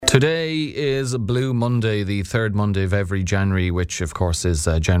Today is Blue Monday, the third Monday of every January, which of course is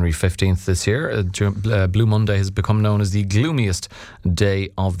January 15th this year. Blue Monday has become known as the gloomiest day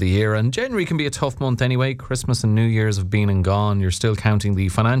of the year, and January can be a tough month anyway. Christmas and New Year's have been and gone. You're still counting the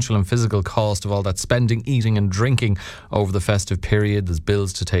financial and physical cost of all that spending, eating and drinking over the festive period. There's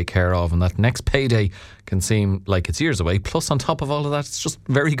bills to take care of, and that next payday can seem like it's years away. Plus, on top of all of that, it's just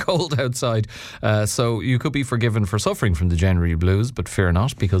very cold outside. So you could be forgiven for suffering from the January blues, but fear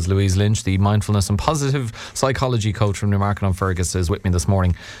not, because Louise Lynch, the Mindfulness and Positive Psychology Coach from Newmarket-on-Fergus, is with me this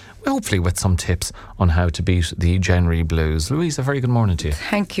morning, hopefully with some tips on how to beat the January blues. Louise, a very good morning to you.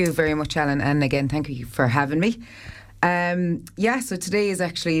 Thank you very much, Alan, and again, thank you for having me. So today is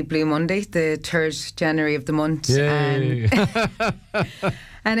actually Blue Monday, the 3rd January of the month. Yay.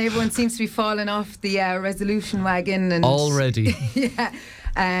 And everyone seems to be falling off the resolution wagon. And already. Yeah,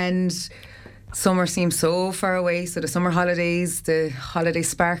 and summer seems so far away. So the summer holidays, the holiday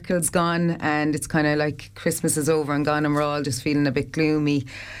sparkle's gone, and it's kind of like Christmas is over and gone, and we're all just feeling a bit gloomy.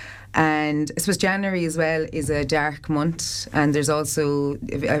 And I suppose January as well is a dark month, and there's also,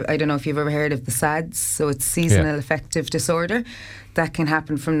 I don't know if you've ever heard of the SADS, so it's Seasonal Affective Disorder. That can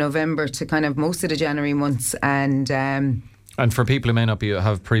happen from November to kind of most of the January months. And for people who may not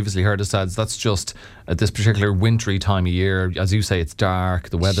have previously heard of SADS, that's just at this particular wintry time of year. As you say, it's dark,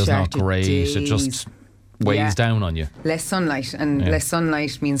 the weather's not great, it just weighs down on you. Less sunlight, and less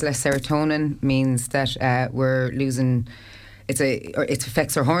sunlight means less serotonin, means that we're losing... It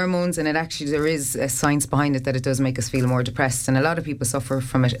affects our hormones, and there is a science behind it that it does make us feel more depressed, and a lot of people suffer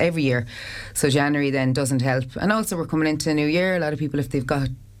from it every year. So January then doesn't help. And also we're coming into a new year. A lot of people, if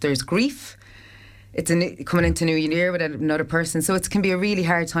there's grief, coming into new year with another person, so it can be a really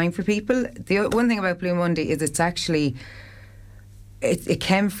hard time for people. The one thing about Blue Monday is it's actually it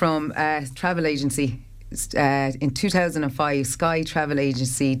came from a travel agency. In 2005, Sky Travel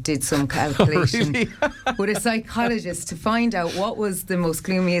Agency did some calculation with a psychologist to find out what was the most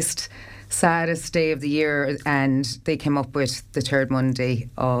gloomiest, saddest day of the year, and they came up with the 3rd Monday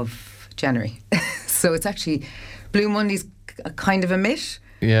of January. So it's actually, Blue Monday's kind of a myth.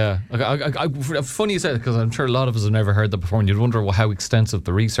 Yeah, funny you said it, because I'm sure a lot of us have never heard that before, and you'd wonder how extensive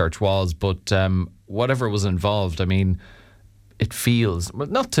the research was, but whatever was involved, I mean, it feels, well,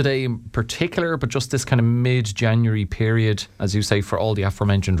 not today in particular, but just this kind of mid-January period, as you say, for all the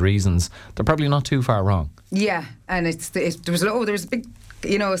aforementioned reasons, they're probably not too far wrong. Yeah, and there was a big,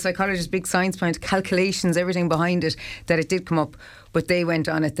 a psychologist, big science behind calculations, everything behind it, that it did come up. But they went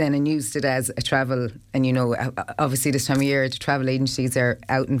on it then and used it as a travel, and obviously this time of year the travel agencies are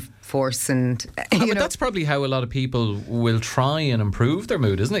out in force, and but that's probably how a lot of people will try and improve their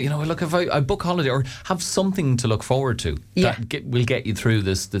mood, isn't it? Look, if I book holiday or have something to look forward to, that will get you through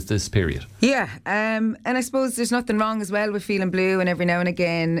this period. Yeah, and I suppose there's nothing wrong as well with feeling blue, and every now and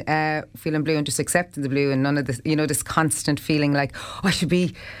again feeling blue and just accepting the blue, and none of this, this constant feeling like, oh, I should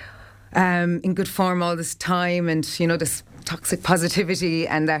be in good form all this time, and this toxic positivity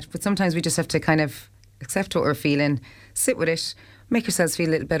and that. But sometimes we just have to kind of accept what we're feeling, sit with it, make yourselves feel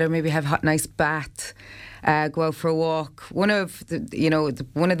a little better, maybe have a hot nice bath, go out for a walk. One of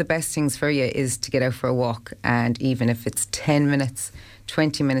the best things for you is to get out for a walk, and even if it's 10 minutes,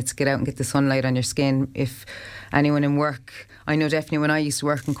 20 minutes, get out and get the sunlight on your skin. If anyone in work, I know definitely when I used to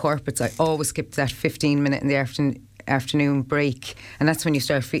work in corporates, I always skipped that 15 minute in the afternoon break, and that's when you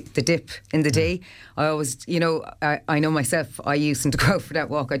start the dip in the day. I always, I know myself, I used to go out for that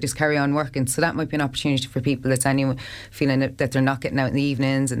walk, I just carry on working. So that might be an opportunity for people that's anyone feeling that they're not getting out in the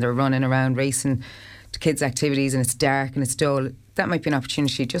evenings and they're running around racing to kids' activities and it's dark and it's dull. That might be an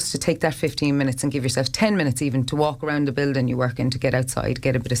opportunity just to take that 15 minutes and give yourself 10 minutes even to walk around the building you work in, to get outside,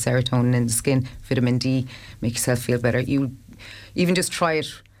 get a bit of serotonin in the skin, vitamin D, make yourself feel better. You even just try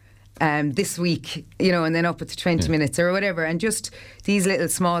it this week, and then up at the 20 minutes or whatever, and just these little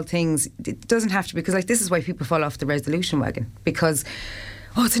small things. It doesn't have to, because this is why people fall off the resolution wagon, because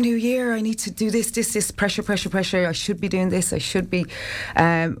it's a new year, I need to do this, pressure, I should be doing this, I should be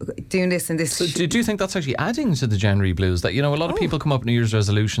doing this and this. So do you think that's actually adding to the January blues, that a lot of people come up with New Year's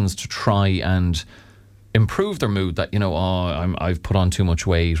resolutions to try and improve their mood, that I've put on too much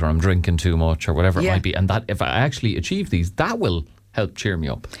weight, or I'm drinking too much, or whatever it might be, and that if I actually achieve these, that will help cheer me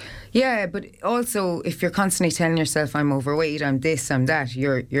up? Yeah, but also if you're constantly telling yourself, I'm overweight, I'm this, I'm that,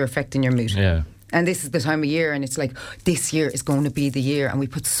 you're affecting your mood. Yeah. And this is the time of year, and it's like, this year is going to be the year, and we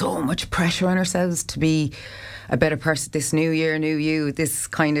put so much pressure on ourselves to be a better person. This new year, new you, this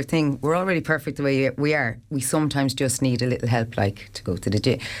kind of thing. We're already perfect the way we are. We sometimes just need a little help, like to go to the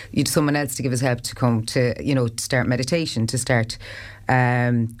gym. You need someone else to give us help to come to, to start meditation, to start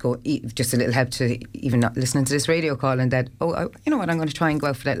just a little help to even not listening to this radio call, and that, you know what, I'm going to try and go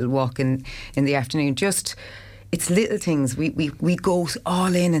out for that little walk in the afternoon. Just, it's little things. We go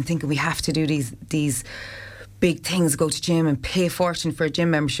all in and thinking we have to do these big things, go to gym and pay a fortune for a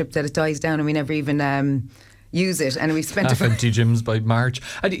gym membership that it dies down and we never even use it. And we've spent empty gyms by March.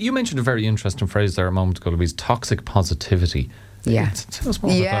 And you mentioned a very interesting phrase there a moment ago, Louise, toxic positivity. Yeah. Tell us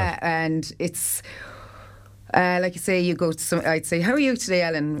more about that. And it's like you say, you go to I'd say, how are you today,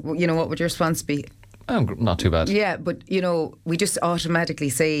 Ellen? What would your response be? Not too bad. Yeah, but we just automatically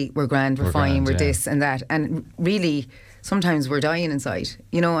say we're grand, we're fine, we're this and that, and really sometimes we're dying inside,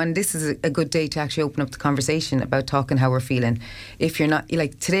 and this is a good day to actually open up the conversation about talking how we're feeling. If you're not,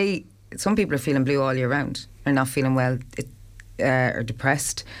 like today, some people are feeling blue all year round, they're not feeling well, or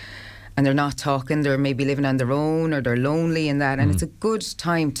depressed, and they're not talking, they're maybe living on their own, or they're lonely and that, and it's a good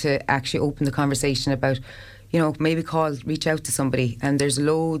time to actually open the conversation about, maybe reach out to somebody. And there's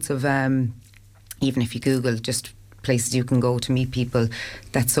loads of even if you Google just places you can go to meet people,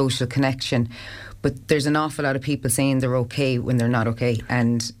 that social connection. But there's an awful lot of people saying they're okay when they're not okay.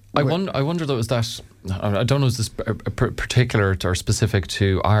 And I wonder though, is that, I don't know, is this particular or specific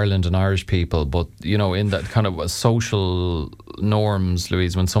to Ireland and Irish people, but in that kind of social norms,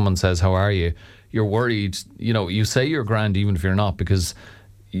 Louise, when someone says, how are you? You're worried, you say you're grand even if you're not, because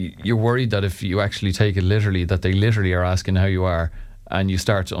you're worried that if you actually take it literally, that they literally are asking how you are, and you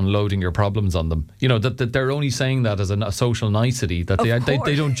start unloading your problems on them. That they're only saying that as a social nicety, that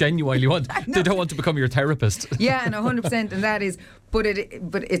they don't genuinely want. They don't want to become your therapist. Yeah, and 100%, and that is. But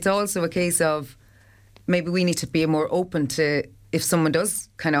it's also a case of maybe we need to be more open to, if someone does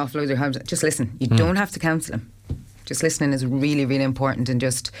kind of offload their harms, just listen. You don't have to counsel them. Just listening is really, really important, and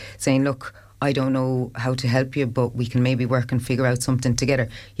just saying, look, I don't know how to help you, but we can maybe work and figure out something together.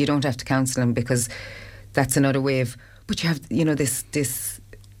 You don't have to counsel them, because that's another way of. But you have, this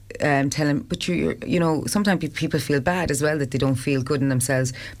telling. But sometimes people feel bad as well, that they don't feel good in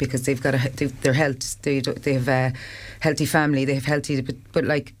themselves because they've got their health. They have a healthy family. They have healthy. But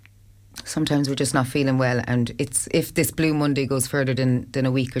like sometimes we're just not feeling well, and if this Blue Monday goes further than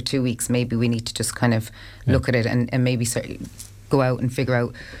a week or 2 weeks, maybe we need to just kind of look at it and maybe go out and figure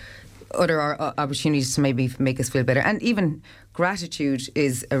out other opportunities to maybe make us feel better. And even gratitude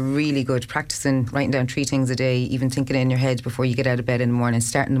is a really good practice, in writing down 3 things a day, even thinking in your head before you get out of bed in the morning,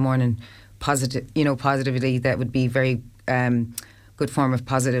 starting the morning positively. That would be very good form of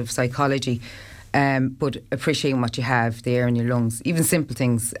positive psychology. But appreciating what you have, the air in your lungs, even simple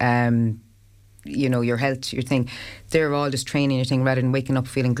things, your health, your thing, they're all just training your thing. Rather than waking up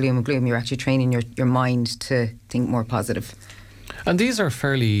feeling gloom, you're actually training your mind to think more positive. And these are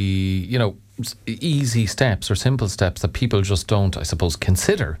fairly, easy steps or simple steps that people just don't, I suppose,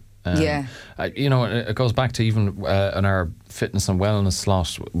 consider. It goes back to even in our fitness and wellness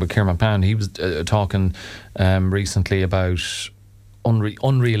slot with Kieran McMahon. He was talking recently about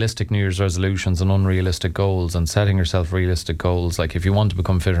unrealistic New Year's resolutions and unrealistic goals, and setting yourself realistic goals. Like if you want to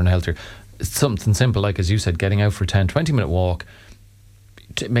become fitter and healthier, it's something simple, like as you said, getting out for a 10-20 minute walk,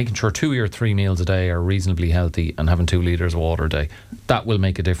 making sure 2 or 3 meals a day are reasonably healthy, and having 2 litres of water a day. That will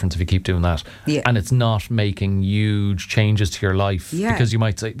make a difference if you keep doing that. Yeah. And it's not making huge changes to your life, because you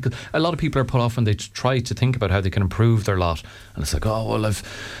might say, a lot of people are put off when they try to think about how they can improve their lot, and it's like, oh well, I've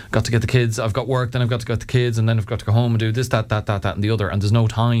got to get the kids, I've got work, then I've got to get the kids, and then I've got to go home and do this, that and the other, and there's no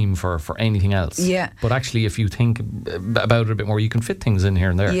time for anything else. But actually, if you think about it a bit more, you can fit things in here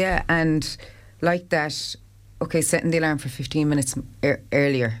and there. And like that, okay, setting the alarm for 15 minutes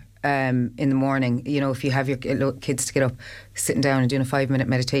earlier in the morning. If you have your kids to get up, sitting down and doing a 5-minute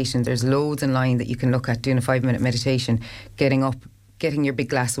meditation. There's loads online that you can look at doing a 5-minute meditation. Getting up, getting your big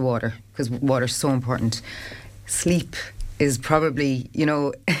glass of water, because water's so important. Sleep is probably,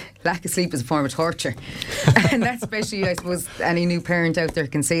 lack of sleep is a form of torture. And that's especially, I suppose, any new parent out there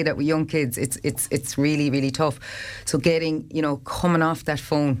can say that with young kids, it's really, really tough. So getting, coming off that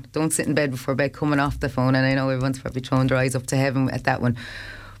phone, don't sit in bed before bed, coming off the phone. And I know everyone's probably throwing their eyes up to heaven at that one.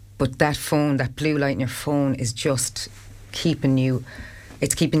 But that phone, that blue light in your phone is just keeping you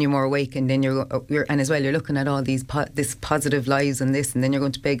it's keeping you more awake, and then you're and as well you're looking at all these this positive lives and this, and then you're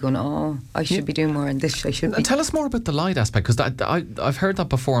going to bed going, oh, I should be doing more, and this I should be. Tell us more about the light aspect, because I've heard that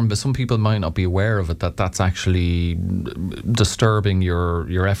before, but some people might not be aware of it, that's actually disturbing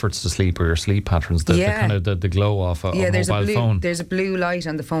your efforts to sleep or your sleep patterns, the kind of the glow off a mobile phone. There's a blue light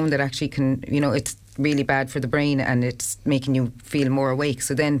on the phone that actually can, it's really bad for the brain, and it's making you feel more awake.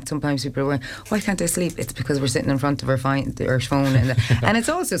 So then sometimes people are going, why can't I sleep? It's because we're sitting in front of our phone and it's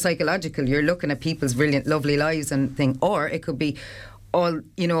also psychological. You're looking at people's brilliant lovely lives and thing, or it could be all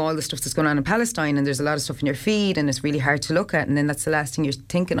the stuff that's going on in Palestine, and there's a lot of stuff in your feed, and it's really hard to look at, and then that's the last thing you're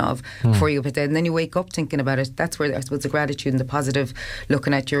thinking of before you go to bed, and then you wake up thinking about it. That's where I suppose the gratitude and the positive,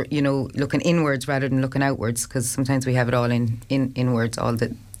 looking at your, looking inwards rather than looking outwards, because sometimes we have it all in inwards, all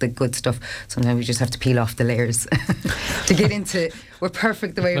the good stuff. Sometimes we just have to peel off the layers to get into, we're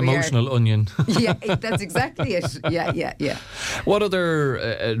perfect the way we are. Emotional onion. Yeah, that's exactly it. Yeah. What other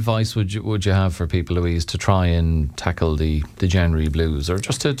advice would you have for people, Louise, to try and tackle the January blues, or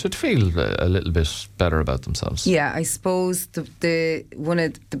just to feel a little bit better about themselves? Yeah, I suppose the one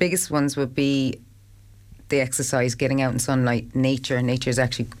of the biggest ones would be the exercise, getting out in sunlight, nature. Nature is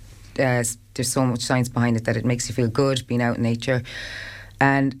actually, there's so much science behind it that it makes you feel good being out in nature.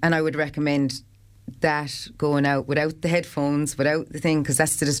 And I would recommend that, going out without the headphones, without the thing, because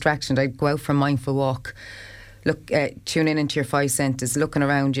that's the distraction. I'd go out for a mindful walk, tune in into your five senses, looking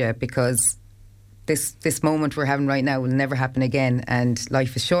around you, because this moment we're having right now will never happen again, and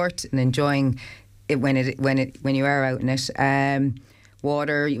life is short, and enjoying it when you are out in it.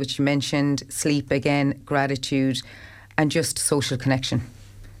 Water, which you mentioned, sleep again, gratitude, and just social connection.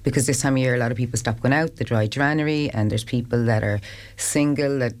 Because this time of year, a lot of people stop going out, the dry January, and there's people that are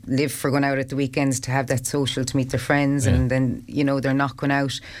single that live for going out at the weekends to have that social, to meet their friends, and then, they're not going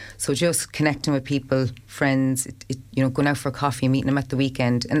out. So just connecting with people, friends, going out for a coffee, meeting them at the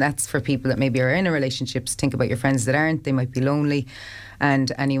weekend. And that's for people that maybe are in a relationships. Think about your friends that aren't, they might be lonely.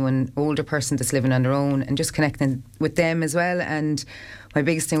 And anyone, older person that's living on their own, and just connecting with them as well. And my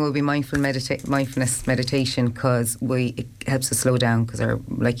biggest thing will be mindfulness meditation, because it helps us slow down, because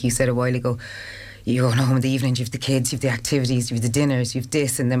like you said a while ago, you're going home in the evenings, you have the kids, you have the activities, you have the dinners, you have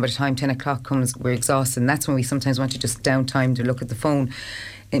this, and then by the time 10 o'clock comes, we're exhausted, and that's when we sometimes want to just downtime to look at the phone.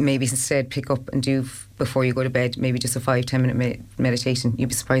 It maybe instead pick up and do, before you go to bed, maybe just a 5-10 minute meditation. You'd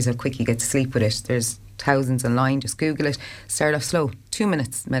be surprised how quick you get to sleep with it. There's thousands online, just Google it. Start off slow, 2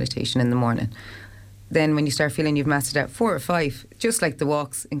 minutes meditation in the morning. Then when you start feeling you've mastered out 4 or 5, just like the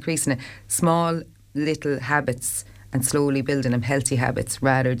walks, increasing it, small little habits, and slowly building them, healthy habits,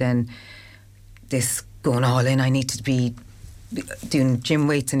 rather than this going all in. I need to be doing gym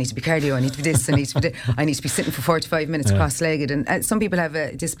weights, I need to be cardio, I need to be this, I need to be sitting for 45 minutes cross-legged. And some people have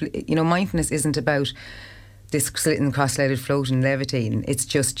mindfulness isn't about this sitting cross-legged, floating, levitating. It's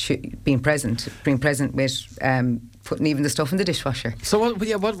just being present with putting even the stuff in the dishwasher. So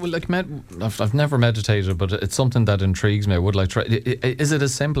I've never meditated, but it's something that intrigues me. I would like to try. Is it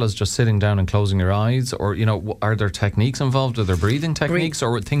as simple as just sitting down and closing your eyes, or are there techniques involved? Are there breathing techniques,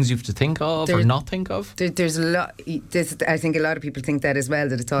 or things you have to think of or not think of? There's a lot. I think a lot of people think that as well,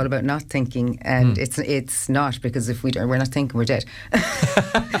 that it's all about not thinking, and it's not, because if we're not thinking, we're dead.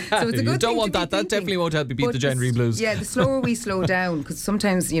 So it's a good you don't want that. That definitely won't help you beat the January blues. Yeah, the slower we slow down, because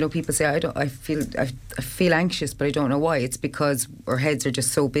sometimes people say I feel anxious, but I don't know why. It's because our heads are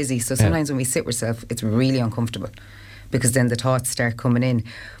just so busy. So sometimes when we sit with ourselves, it's really uncomfortable, because then the thoughts start coming in.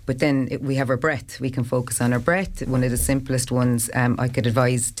 But then we have our breath. We can focus on our breath. One of the simplest ones I could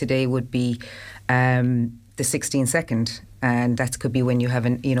advise today would be the 16 second. And that could be when you have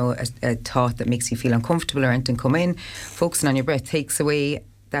a thought that makes you feel uncomfortable or anything come in. Focusing on your breath takes away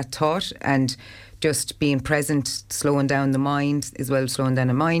that thought, and just being present, slowing down the mind as well. Slowing down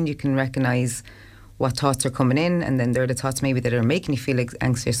the mind, you can recognise what thoughts are coming in, and then they're the thoughts maybe that are making you feel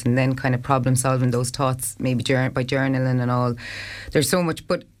anxious, and then kind of problem solving those thoughts, maybe by journaling and all. There's so much.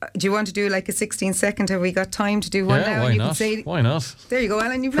 But do you want to do like a 16 second? Have we got time to do one now? Why not? Why not? There you go,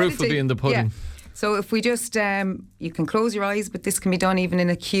 Alan. You've proof will be in the pudding. Yeah. So if we just, you can close your eyes, but this can be done even in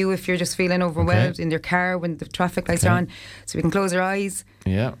a queue if you're just feeling overwhelmed in your car when the traffic lights are on. So we can close our eyes.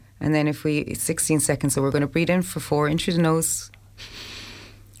 Yeah. And then 16 seconds. So we're going to breathe in for 4, in through the nose.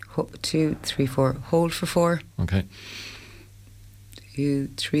 2, 3, 4. Hold for 4. Okay. 2,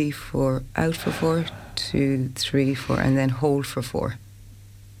 3, 4. Out for 4. 2, 3, 4. And then hold for 4.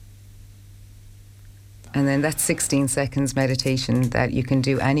 And then that's 16 seconds meditation that you can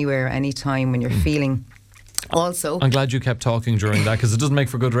do anywhere, anytime when you're feeling. Also, I'm glad you kept talking during that, because it doesn't make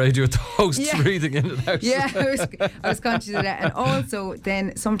for good radio with the hosts breathing in and out. Yeah, I was conscious of that. And also,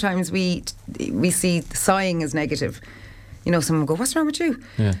 then sometimes we see sighing as negative. You know, someone will go, what's wrong with you?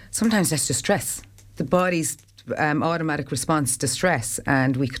 Yeah. Sometimes that's just stress. The body's automatic response to stress,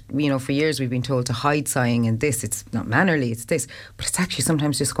 and we, you know, for years we've been told to hide sighing and this. It's not mannerly, it's this, but it's actually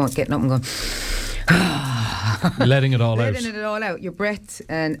sometimes just getting up and going, letting it all out. Letting it all out. Your breath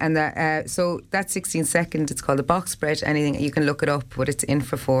and that. So that's 16 seconds. It's called a box breath. Anything, you can look it up. But it's in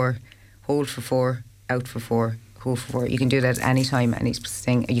for 4, hold for 4, out for 4, hold for 4. You can do that at any time,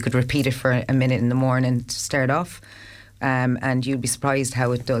 anything. You could repeat it for a minute in the morning to start off. And you'd be surprised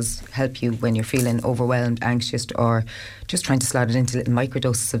how it does help you when you're feeling overwhelmed, anxious, or just trying to slot it into little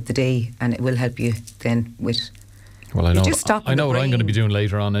microdoses of the day, and it will help you then with. Well, I know. I know what I'm going to be doing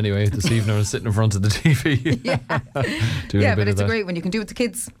later on anyway this evening. I'm sitting in front of the TV. But it's great when you can do it with the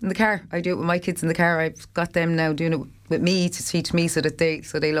kids in the car. I do it with my kids in the car. I've got them now doing it with me to teach me so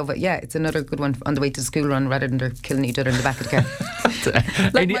they love it. Yeah, it's another good one on the way to the school run rather than they're killing each other in the back of the car.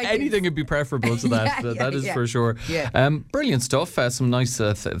 Anything would be preferable to that. That is for sure. Yeah. Brilliant stuff. Some nice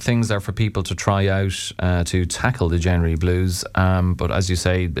things there for people to try out to tackle the January blues. But as you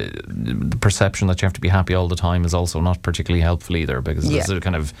say, the perception that you have to be happy all the time is also not particularly helpful either, because it's a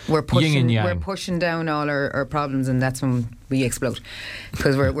kind of yin and yang. We're pushing down all our problems, and that's when we explode,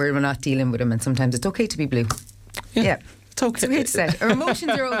 because we're not dealing with them, and sometimes it's okay to be blue. Yeah. It's okay. It's okay to say. Our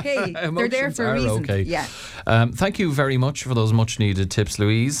emotions are okay. They're there for a reason. Okay. Yeah. Thank you very much for those much needed tips,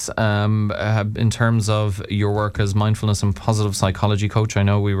 Louise. In terms of your work as Mindfulness and Positive Psychology Coach, I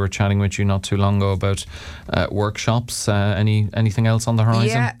know we were chatting with you not too long ago about workshops. Anything else on the horizon?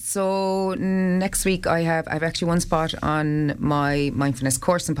 Yeah. So next week I've actually one spot on my mindfulness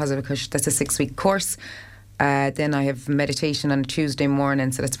course in Positive Coach. That's a 6-week course. Then I have meditation on a Tuesday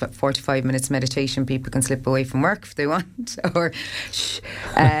morning, so that's about 45 minutes meditation. People can slip away from work if they want. Or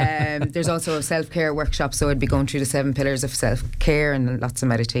there's also a self-care workshop, so I'd be going through the 7 pillars of self-care and lots of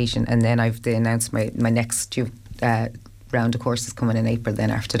meditation. And then I've announced my next round of courses coming in April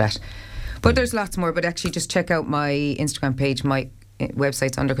then after that. But there's lots more, but actually just check out my Instagram page. My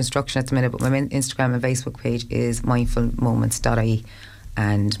website's under construction at the minute, but my Instagram and Facebook page is mindfulmoments.ie,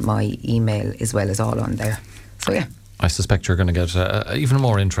 and my email as well is all on there. So yeah, I suspect you're going to get even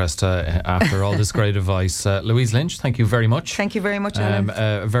more interest after all this great advice. Louise Lynch, thank you very much. Thank you very much, Alan.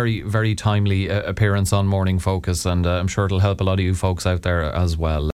 A very, very timely appearance on Morning Focus, and I'm sure it'll help a lot of you folks out there as well.